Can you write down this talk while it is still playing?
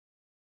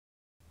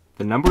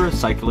The number of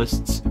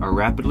cyclists are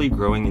rapidly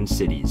growing in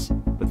cities,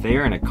 but they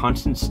are in a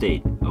constant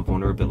state of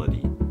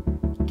vulnerability.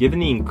 Given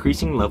the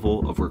increasing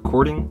level of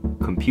recording,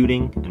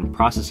 computing, and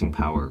processing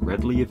power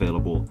readily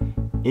available,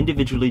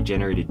 individually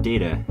generated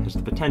data has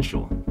the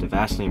potential to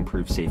vastly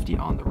improve safety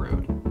on the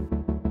road.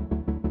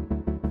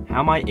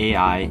 How might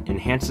AI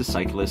enhance the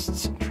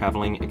cyclist's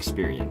traveling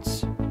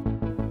experience?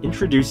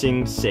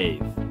 Introducing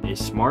SAIVE, a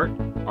smart,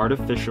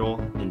 artificial,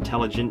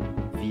 intelligent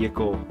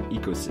vehicle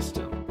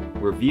ecosystem,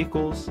 where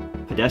vehicles,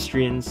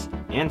 pedestrians,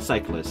 and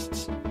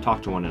cyclists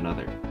talk to one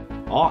another.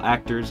 All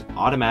actors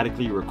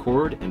automatically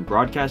record and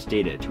broadcast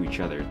data to each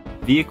other.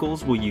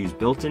 Vehicles will use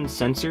built-in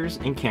sensors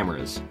and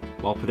cameras,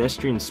 while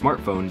pedestrian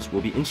smartphones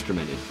will be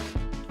instrumented.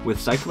 With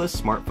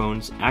cyclist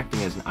smartphones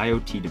acting as an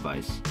IoT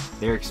device,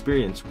 their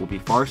experience will be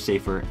far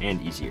safer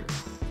and easier.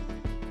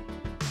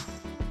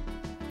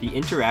 The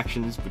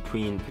interactions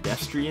between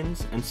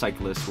pedestrians and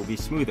cyclists will be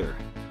smoother,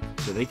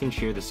 so they can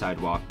share the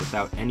sidewalk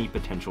without any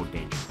potential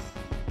danger.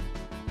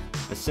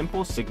 A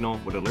simple signal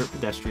would alert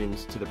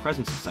pedestrians to the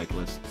presence of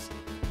cyclists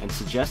and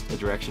suggest a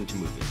direction to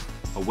move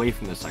in, away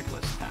from the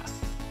cyclist path.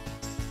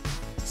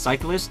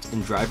 Cyclist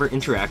and driver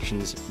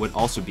interactions would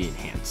also be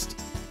enhanced.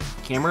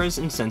 Cameras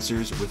and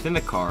sensors within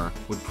the car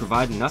would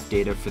provide enough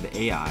data for the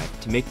AI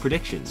to make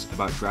predictions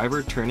about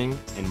driver turning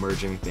and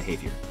merging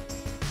behavior.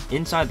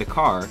 Inside the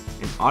car,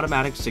 an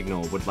automatic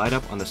signal would light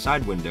up on the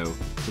side window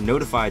to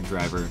notify a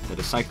driver that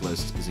a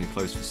cyclist is in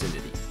close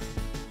vicinity.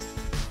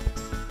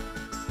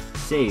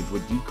 SAIVE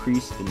would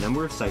decrease the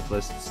number of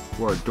cyclists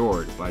who are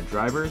doored by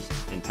drivers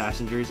and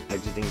passengers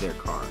exiting their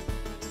car.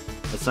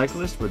 A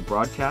cyclist would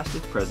broadcast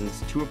its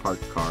presence to a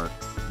parked car,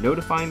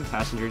 notifying the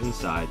passengers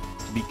inside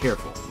to be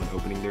careful when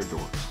opening their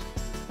doors.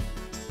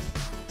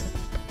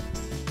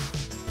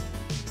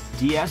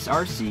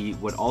 DSRC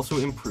would also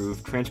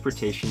improve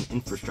transportation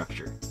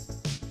infrastructure.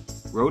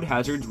 Road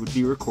hazards would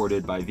be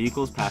recorded by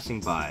vehicles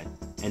passing by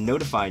and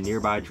notify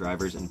nearby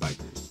drivers and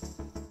bikers.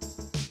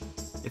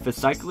 If a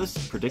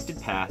cyclist's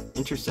predicted path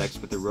intersects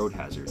with a road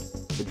hazard,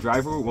 the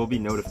driver will be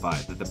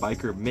notified that the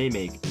biker may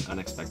make an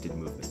unexpected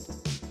movement.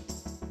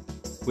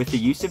 With the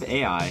use of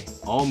AI,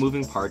 all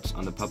moving parts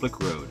on the public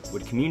road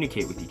would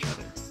communicate with each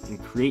other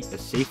and create a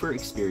safer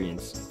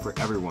experience for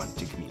everyone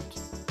to commute.